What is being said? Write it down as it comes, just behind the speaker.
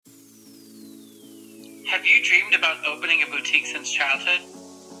Have you dreamed about opening a boutique since childhood?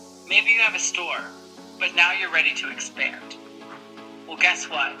 Maybe you have a store, but now you're ready to expand. Well, guess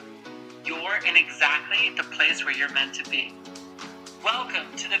what? You're in exactly the place where you're meant to be. Welcome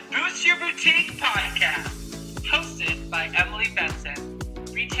to the Boost Your Boutique podcast, hosted by Emily Benson,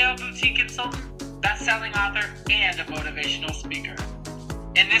 retail boutique consultant, best-selling author, and a motivational speaker.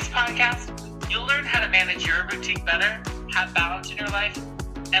 In this podcast, you'll learn how to manage your boutique better, have balance in your life,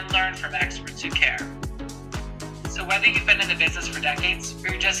 and learn from experts who care. So whether you've been in the business for decades or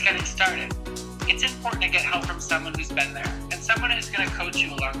you're just getting started, it's important to get help from someone who's been there and someone who's going to coach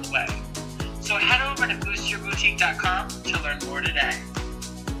you along the way. So head over to boostyourboutique.com to learn more today.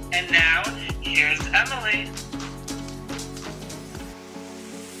 And now, here's Emily.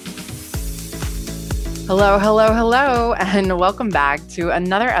 Hello, and welcome back to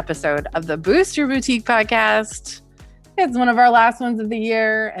another episode of the Boost Your Boutique podcast. It's one of our last ones of the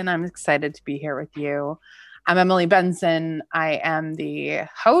year, and I'm excited to be here with you. I'm Emily Benson. I am the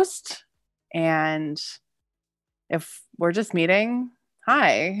host, and if we're just meeting,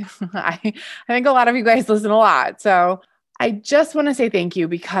 hi. I think a lot of you guys listen a lot, so I just want to say thank you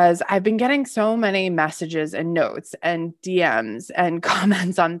because I've been getting so many messages and notes and DMs and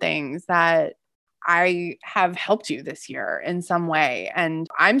comments on things that I have helped you this year in some way. And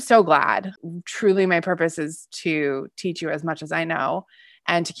I'm so glad. Truly, my purpose is to teach you as much as I know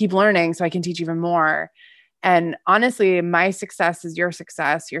and to keep learning so I can teach even more. And honestly, my success is your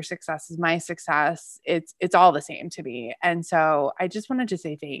success. Your success is my success. It's all the same to me. And so I just wanted to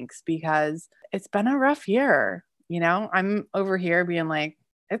say thanks because it's been a rough year. You know, I'm over here being like,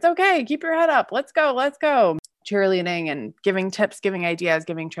 it's okay. Keep your head up. Let's go. Cheerleading and giving tips, giving ideas,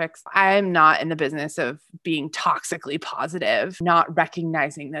 giving tricks. I'm not in the business of being toxically positive, not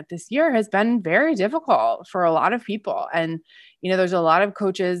recognizing that this year has been very difficult for a lot of people. And, you know, there's a lot of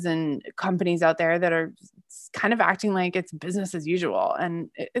coaches and companies out there that are kind of acting like it's business as usual. And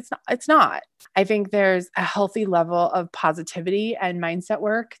it's not. I think there's a healthy level of positivity and mindset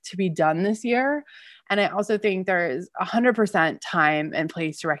work to be done this year. And I also think there is 100% time and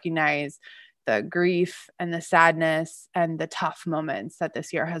place to recognize the grief and the sadness and the tough moments that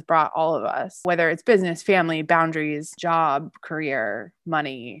this year has brought all of us, whether it's business, family, boundaries, job, career,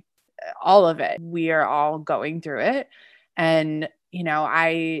 money, all of it. We are all going through it. And, you know,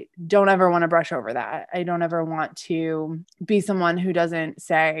 I don't ever want to brush over that. I don't ever want to be someone who doesn't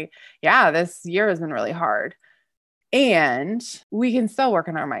say, yeah, this year has been really hard. And we can still work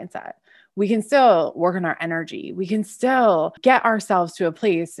on our mindset. We can still work on our energy. We can still get ourselves to a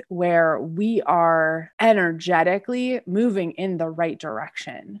place where we are energetically moving in the right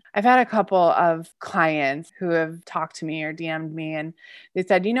direction. I've had a couple of clients who have talked to me or DM'd me, and they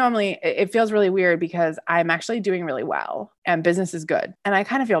said, you know, Emily, it feels really weird because I'm actually doing really well and business is good. And I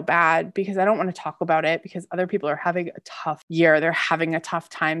kind of feel bad because I don't want to talk about it because other people are having a tough year. They're having a tough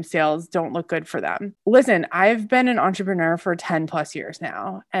time. Sales don't look good for them. Listen, I've been an entrepreneur for 10 plus years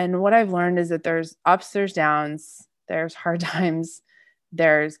now. And what I've learned is that there's ups, there's downs, there's hard times,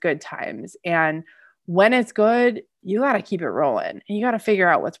 there's good times. And when it's good, you got to keep it rolling and you got to figure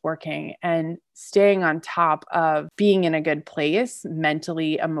out what's working, and staying on top of being in a good place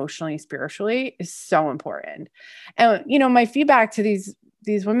mentally, emotionally, spiritually is so important. And, you know, my feedback to these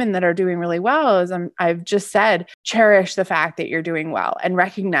women that are doing really well is I've just said, cherish the fact that you're doing well and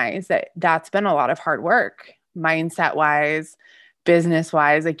recognize that that's been a lot of hard work, mindset wise, business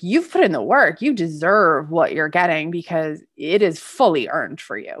wise. Like, you've put in the work, you deserve what you're getting because it is fully earned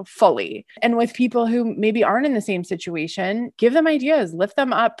for you, fully. And with people who maybe aren't in the same situation, give them ideas, lift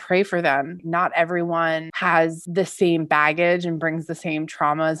them up, pray for them. Not everyone has the same baggage and brings the same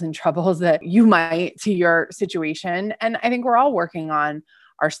traumas and troubles that you might to your situation. And I think we're all working on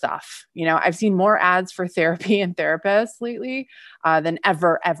our stuff. You know, I've seen more ads for therapy and therapists lately than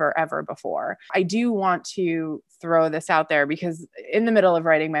ever before. I do want to throw this out there because in the middle of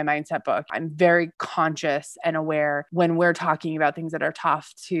writing my mindset book, I'm very conscious and aware when we're talking about things that are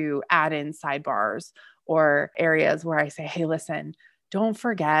tough to add in sidebars or areas where I say, hey, listen, don't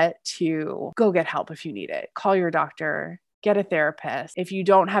forget to go get help if you need it. Call your doctor. Get a therapist. If you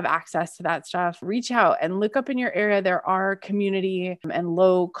don't have access to that stuff, reach out and look up in your area. There are community and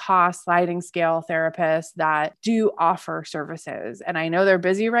low cost sliding scale therapists that do offer services. And I know they're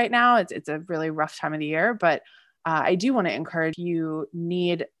busy right now. It's a really rough time of the year, but I do want to encourage you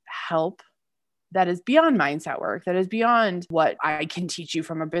need help that is beyond mindset work, that is beyond what I can teach you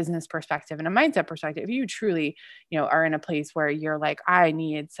from a business perspective and a mindset perspective. If you truly, are in a place where you're like, I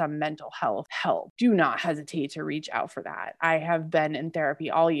need some mental health help, do not hesitate to reach out for that. I have been in therapy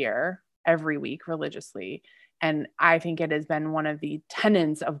all year, every week religiously. And I think it has been one of the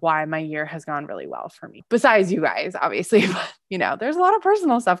tenets of why my year has gone really well for me. Besides you guys, obviously, but there's a lot of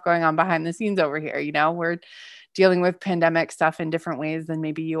personal stuff going on behind the scenes over here. We're dealing with pandemic stuff in different ways than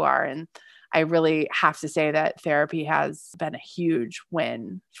maybe you are. And I really have to say that therapy has been a huge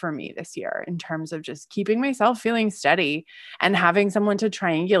win for me this year in terms of just keeping myself feeling steady and having someone to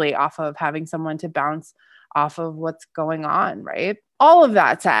triangulate off of, having someone to bounce off of what's going on, right? All of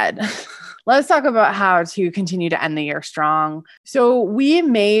that said, let's talk about how to continue to end the year strong. So we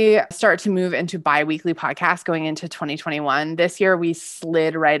may start to move into bi-weekly podcasts going into 2021. This year, we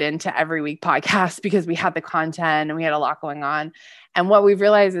slid right into every week podcast because we had the content and we had a lot going on. And what we've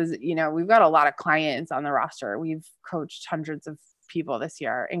realized is, we've got a lot of clients on the roster. We've coached hundreds of people this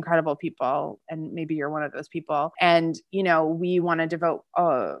year, incredible people. And maybe you're one of those people. And, we want to devote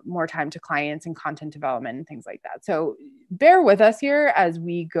more time to clients and content development and things like that. So bear with us here as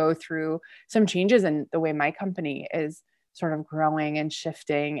we go through some changes in the way my company is sort of growing and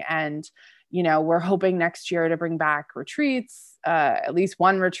shifting. And, we're hoping next year to bring back retreats, at least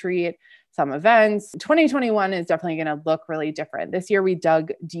one retreat, some events. 2021 is definitely going to look really different. This year, we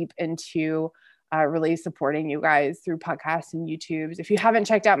dug deep into really supporting you guys through podcasts and YouTubes. If you haven't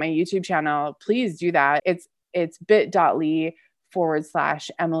checked out my YouTube channel, please do that. It's bit.ly/Emily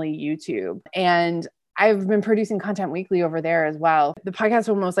YouTube. And I've been producing content weekly over there as well. The podcast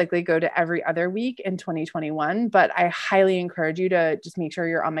will most likely go to every other week in 2021, but I highly encourage you to just make sure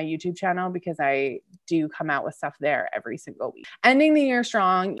you're on my YouTube channel because I do come out with stuff there every single week. Ending the year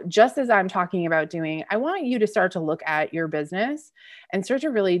strong, just as I'm talking about doing, I want you to start to look at your business and start to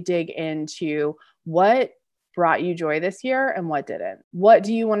really dig into what brought you joy this year and what didn't. What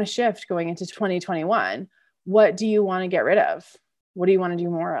do you want to shift going into 2021? What do you want to get rid of? What do you want to do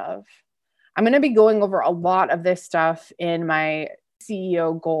more of? I'm going to be going over a lot of this stuff in my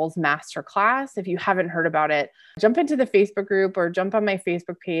CEO Goals Masterclass. If you haven't heard about it, jump into the Facebook group or jump on my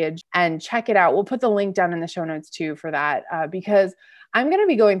Facebook page and check it out. We'll put the link down in the show notes too for that, because I'm going to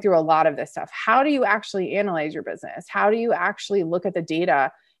be going through a lot of this stuff. How do you actually analyze your business? How do you actually look at the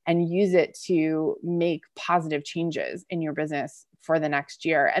data and use it to make positive changes in your business for the next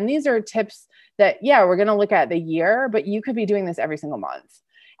year? And these are tips that, we're going to look at the year, but you could be doing this every single month.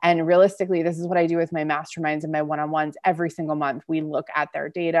 And realistically, this is what I do with my masterminds and my one-on-ones every single month. We look at their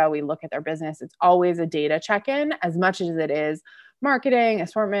data, we look at their business. It's always a data check-in as much as it is marketing,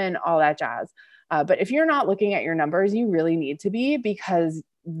 assortment, all that jazz. But if you're not looking at your numbers, you really need to be, because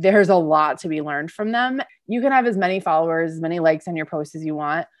there's a lot to be learned from them. You can have as many followers, as many likes on your post as you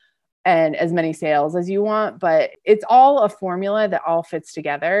want, and as many sales as you want, but it's all a formula that all fits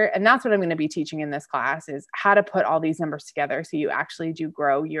together. And that's what I'm going to be teaching in this class, is how to put all these numbers together so you actually do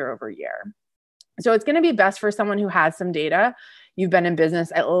grow year over year. So it's going to be best for someone who has some data. You've been in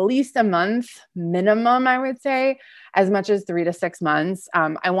business at least a month minimum, I would say, as much as 3 to 6 months.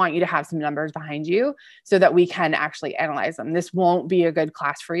 I want you to have some numbers behind you so that we can actually analyze them. This won't be a good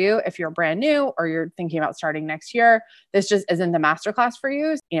class for you if you're brand new or you're thinking about starting next year. This just isn't the masterclass for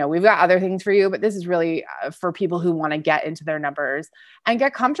you. We've got other things for you, but this is really for people who want to get into their numbers and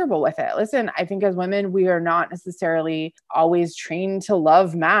get comfortable with it. Listen, I think as women, we are not necessarily always trained to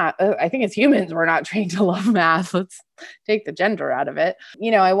love math. I think as humans, we're not trained to love math. Let's take the gender out of it.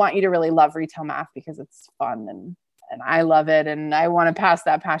 I want you to really love retail math because it's fun and I love it. And I want to pass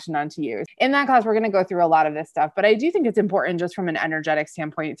that passion on to you. In that class, we're going to go through a lot of this stuff, but I do think it's important just from an energetic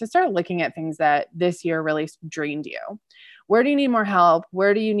standpoint to start looking at things that this year really drained you. Where do you need more help?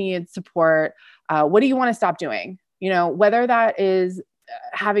 Where do you need support? What do you want to stop doing? Whether that is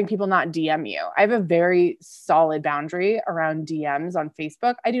having people not DM you. I have a very solid boundary around DMs on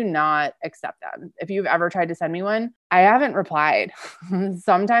Facebook. I do not accept them. If you've ever tried to send me one, I haven't replied.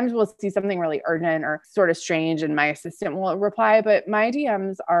 Sometimes we'll see something really urgent or sort of strange and my assistant will reply, but my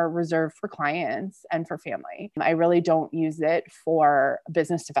DMs are reserved for clients and for family. I really don't use it for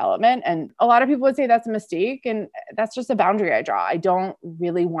business development. And a lot of people would say that's a mistake. And that's just a boundary I draw. I don't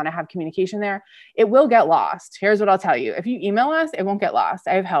really want to have communication there. It will get lost. Here's what I'll tell you. If you email us, it won't get lost.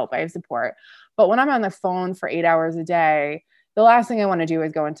 I have help. I have support. But when I'm on the phone for 8 hours a day, the last thing I want to do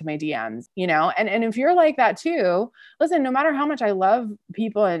is go into my DMs, and if you're like that too, listen, no matter how much I love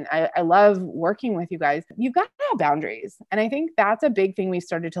people and I love working with you guys, you've got to have boundaries. And I think that's a big thing we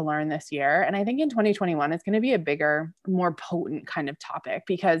started to learn this year. And I think in 2021, it's going to be a bigger, more potent kind of topic,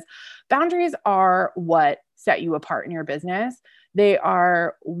 because boundaries are what set you apart in your business. They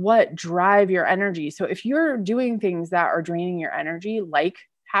are what drive your energy. So if you're doing things that are draining your energy, like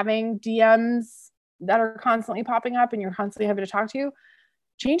having DMs that are constantly popping up and you're constantly having to talk to,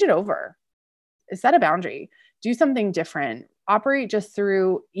 change it over. Set a boundary. Do something different. operate just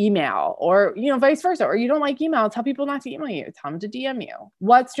through email or, vice versa, or you don't like email, tell people not to email you, tell them to DM you.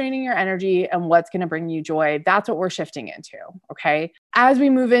 What's draining your energy and what's going to bring you joy? That's what we're shifting into. Okay. As we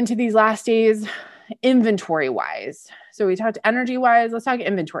move into these last days, inventory wise. So we talked energy wise, let's talk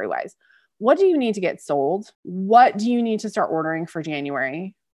inventory wise. What do you need to get sold? What do you need to start ordering for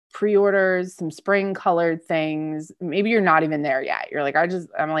January? Pre-orders, some spring colored things. Maybe you're not even there yet. You're like,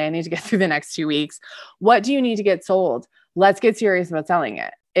 Emily, I need to get through the next 2 weeks. What do you need to get sold? Let's get serious about selling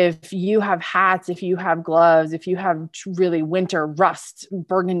it. If you have hats, if you have gloves, if you have really winter rust,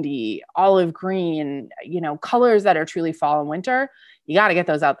 burgundy, olive green, colors that are truly fall and winter, you got to get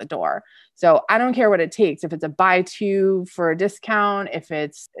those out the door. So I don't care what it takes. If it's a buy two for a discount, if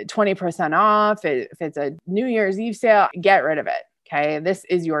it's 20% off, if it's a New Year's Eve sale, get rid of it. Okay. This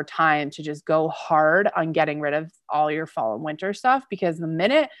is your time to just go hard on getting rid of all your fall and winter stuff, because the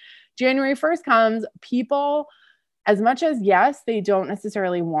minute January 1st comes, people, as much as yes, they don't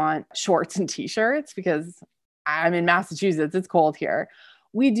necessarily want shorts and t-shirts because I'm in Massachusetts, it's cold here.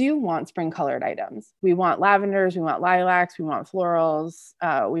 We do want spring colored items. We want lavenders, we want lilacs, we want florals,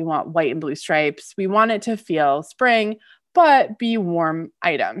 we want white and blue stripes. We want it to feel spring, but be warm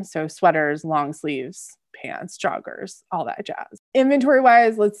items. So sweaters, long sleeves, pants, joggers, all that jazz. Inventory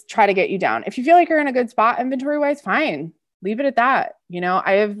wise, let's try to get you down. If you feel like you're in a good spot inventory wise, fine. Leave it at that.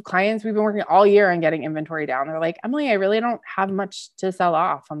 I have clients, we've been working all year on getting inventory down. They're like, Emily, I really don't have much to sell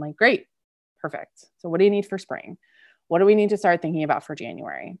off. I'm like, great, perfect. So what do you need for spring? What do we need to start thinking about for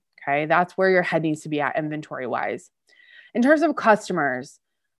January? Okay. That's where your head needs to be at inventory wise. In terms of customers,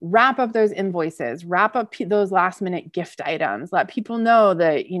 wrap up those invoices, wrap up those last minute gift items, let people know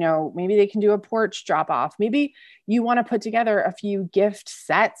that, maybe they can do a porch drop off. Maybe you want to put together a few gift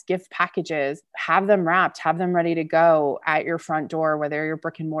sets, gift packages, have them wrapped, have them ready to go at your front door, whether you're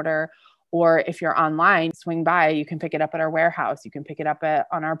brick and mortar or if you're online, swing by, you can pick it up at our warehouse. You can pick it up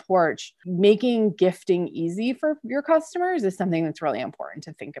on our porch. Making gifting easy for your customers is something that's really important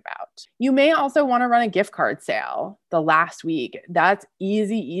to think about. You may also want to run a gift card sale the last week. That's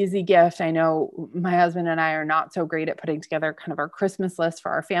easy gift. I know my husband and I are not so great at putting together kind of our Christmas list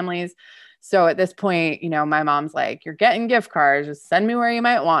for our families. So at this point, my mom's like, you're getting gift cards, just send me where you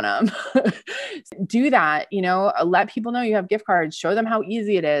might want them. Do that, let people know you have gift cards, show them how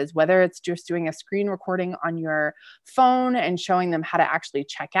easy it is, whether it's just doing a screen recording on your phone and showing them how to actually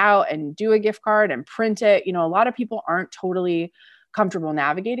check out and do a gift card and print it. A lot of people aren't totally comfortable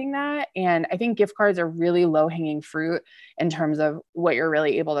navigating that. And I think gift cards are really low hanging fruit in terms of what you're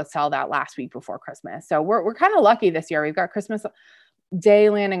really able to sell that last week before Christmas. So we're kind of lucky this year. We've got Christmas Day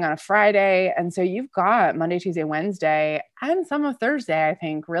landing on a Friday. And so you've got Monday, Tuesday, Wednesday, and some of Thursday, I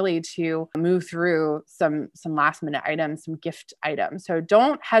think, really to move through some last minute items, some gift items. So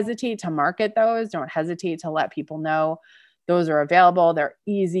don't hesitate to market those. Don't hesitate to let people know those are available. They're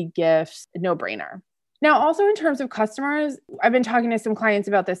easy gifts, no brainer. Now, also in terms of customers, I've been talking to some clients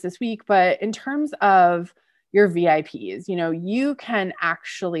about this week, but in terms of your VIPs, you can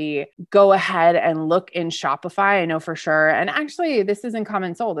actually go ahead and look in Shopify. I know for sure. And actually, this is in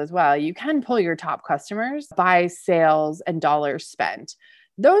Common Sold as well. You can pull your top customers by sales and dollars spent.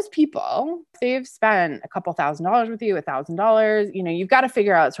 Those people, they've spent a couple $1,000s with you, $1,000, you've got to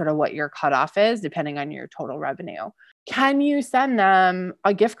figure out sort of what your cutoff is depending on your total revenue. Can you send them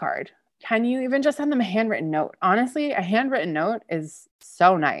a gift card? Can you even just send them a handwritten note? Honestly, a handwritten note is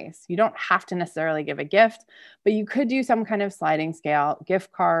so nice. You don't have to necessarily give a gift, but you could do some kind of sliding scale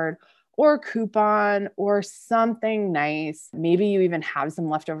gift card or coupon or something nice. Maybe you even have some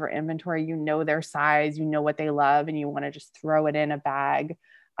leftover inventory. Their size, what they love, and you want to just throw it in a bag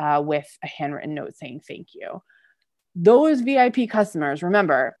with a handwritten note saying thank you. Those VIP customers,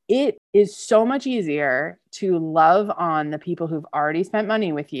 remember, it is so much easier to love on the people who've already spent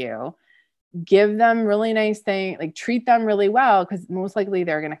money with you. Give them really nice things, treat them really well, because most likely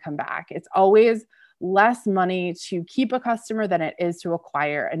they're going to come back. It's always less money to keep a customer than it is to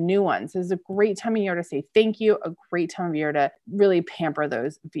acquire a new one. So it's a great time of year to say thank you, a great time of year to really pamper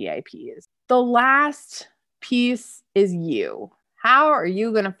those VIPs. The last piece is you. How are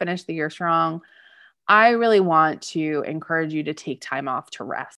you going to finish the year strong? I really want to encourage you to take time off to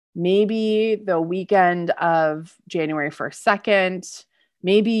rest. Maybe the weekend of January 1st, 2nd,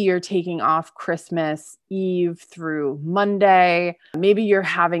 maybe you're taking off Christmas Eve through Monday. Maybe you're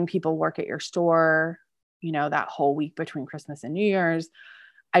having people work at your store, that whole week between Christmas and New Year's.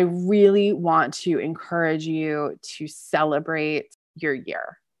 I really want to encourage you to celebrate your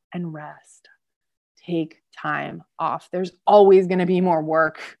year and rest. Take time off. There's always going to be more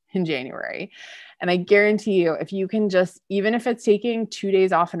work in January. And I guarantee you, if you can just, even if it's taking 2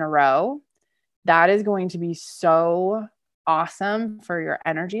 days off in a row, that is going to be so awesome for your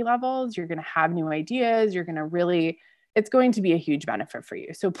energy levels. You're going to have new ideas. You're going to really, it's going to be a huge benefit for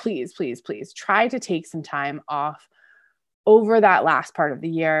you. So please, please, please try to take some time off over that last part of the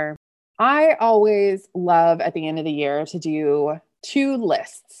year. I always love at the end of the year to do 2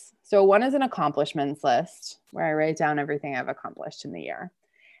 lists. So one is an accomplishments list where I write down everything I've accomplished in the year.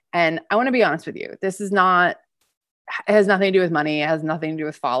 And I want to be honest with you, this is not, it has nothing to do with money. It has nothing to do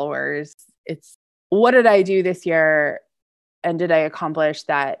with followers. It's what did I do this year? And did I accomplish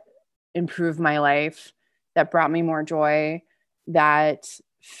that improved my life, that brought me more joy, that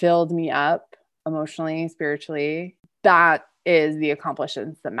filled me up emotionally, spiritually? That is the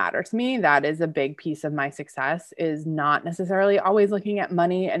accomplishments that matter to me. That is a big piece of my success, is not necessarily always looking at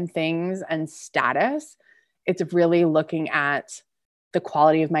money and things and status. It's really looking at the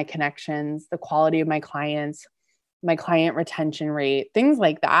quality of my connections, the quality of my clients, my client retention rate, things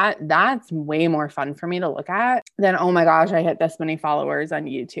like that. That's way more fun for me to look at than, oh my gosh, I hit this many followers on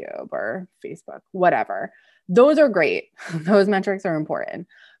YouTube or Facebook, whatever. Those are great. Those metrics are important.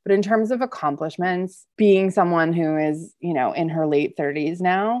 But in terms of accomplishments, being someone who is, in her late 30s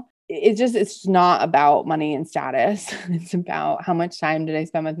now, it's not about money and status. It's about how much time did I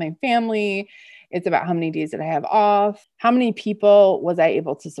spend with my family? It's about how many days did I have off? How many people was I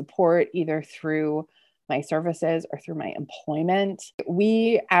able to support either through my services or through my employment?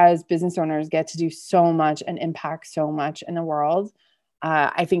 We as business owners get to do so much and impact so much in the world.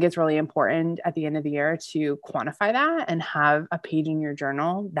 I think it's really important at the end of the year to quantify that and have a page in your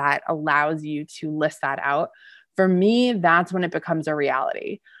journal that allows you to list that out. For me, that's when it becomes a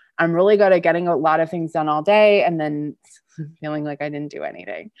reality. I'm really good at getting a lot of things done all day and then feeling like I didn't do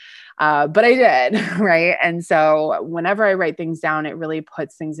anything. But I did, right? And so whenever I write things down, it really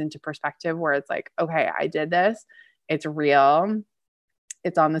puts things into perspective where it's like, okay, I did this. It's real.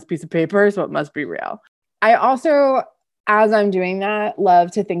 It's on this piece of paper, so it must be real. I also, as I'm doing that,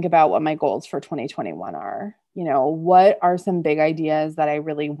 love to think about what my goals for 2021 are. What are some big ideas that I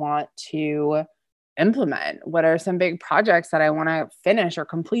really want to implement? What are some big projects that I want to finish or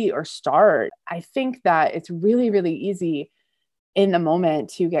complete or start? I think that it's really, really easy in the moment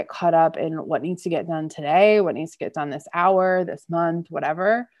to get caught up in what needs to get done today, what needs to get done this hour, this month,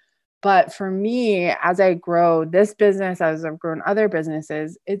 whatever. But for me, as I grow this business, as I've grown other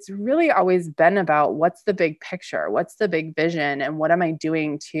businesses, it's really always been about what's the big picture, what's the big vision, and what am I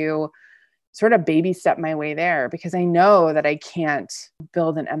doing to sort of baby step my way there, because I know that I can't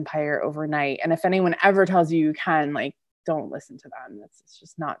build an empire overnight. And if anyone ever tells you can, don't listen to them. It's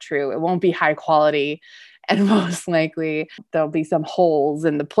just not true. It won't be high quality. And most likely there'll be some holes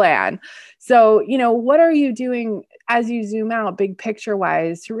in the plan. So, what are you doing as you zoom out big picture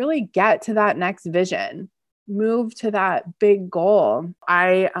wise to really get to that next vision, move to that big goal?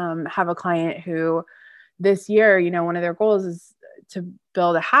 I have a client who this year, one of their goals is to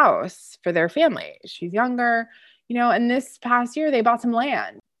build a house for their family. She's younger, and this past year they bought some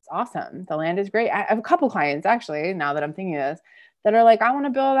land. It's awesome. The land is great. I have a couple clients actually, now that I'm thinking of this, that are like, I want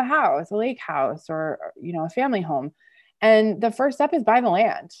to build a house, a lake house, or, a family home. And the first step is buy the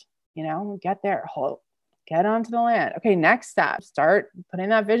land, get there, get onto the land. Okay. Next step, start putting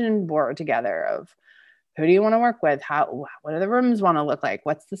that vision board together of who do you want to work with? What do the rooms want to look like?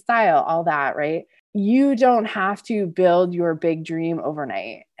 What's the style? All that, right? You don't have to build your big dream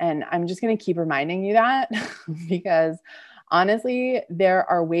overnight. And I'm just going to keep reminding you that because honestly, there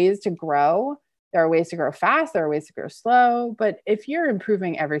are ways to grow. There are ways to grow fast. There are ways to grow slow. But if you're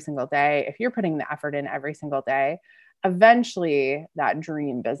improving every single day, if you're putting the effort in every single day, eventually that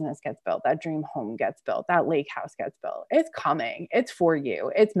dream business gets built. That dream home gets built. That lake house gets built. It's coming. It's for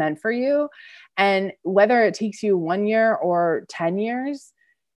you. It's meant for you. And whether it takes you 1 year or 10 years,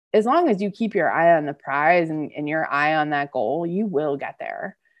 as long as you keep your eye on the prize and your eye on that goal, you will get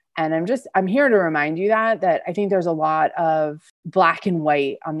there. And I'm here to remind you that I think there's a lot of black and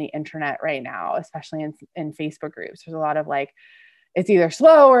white on the internet right now, especially in Facebook groups. There's a lot of it's either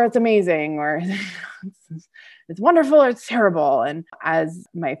slow or it's amazing, or it's wonderful or it's terrible. And as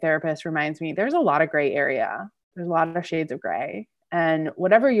my therapist reminds me, there's a lot of gray area. There's a lot of shades of gray. And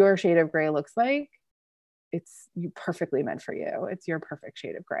whatever your shade of gray looks like, it's perfectly meant for you. It's your perfect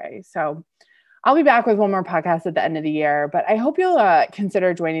shade of gray. So I'll be back with one more podcast at the end of the year, but I hope you'll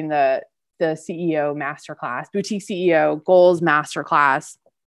consider joining the CEO Masterclass, Boutique CEO Goals Masterclass.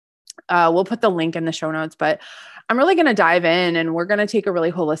 We'll put the link in the show notes, but I'm really going to dive in and we're going to take a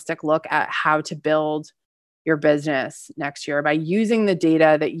really holistic look at how to build your business next year by using the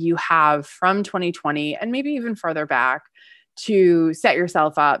data that you have from 2020 and maybe even further back to set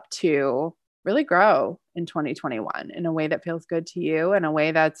yourself up to really grow in 2021 in a way that feels good to you, in a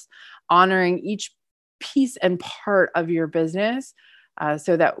way that's honoring each piece and part of your business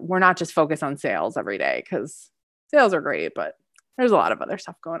so that we're not just focused on sales every day, because sales are great, but there's a lot of other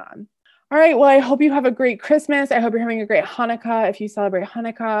stuff going on. All right. Well, I hope you have a great Christmas. I hope you're having a great Hanukkah if you celebrate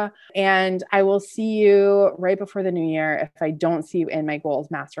Hanukkah. And I will see you right before the new year. If I don't see you in my goals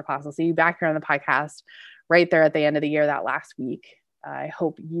masterclass, I'll see you back here on the podcast right there at the end of the year, that last week. I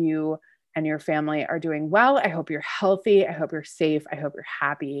hope you and your family are doing well. I hope you're healthy. I hope you're safe. I hope you're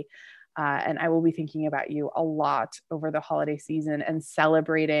happy. And I will be thinking about you a lot over the holiday season and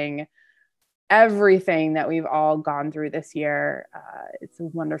celebrating everything that we've all gone through this year. It's a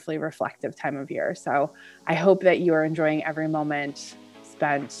wonderfully reflective time of year. So I hope that you are enjoying every moment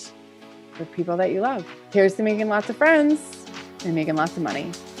spent with people that you love. Here's to making lots of friends and making lots of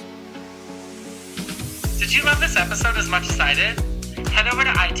money. Did you love this episode as much as I did? Head over to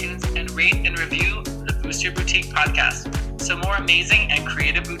iTunes and rate and review the Boost Your Boutique podcast so more amazing and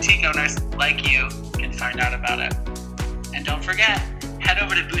creative boutique owners like you can find out about it. And don't forget, head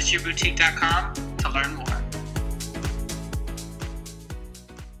over to boostyourboutique.com to learn more.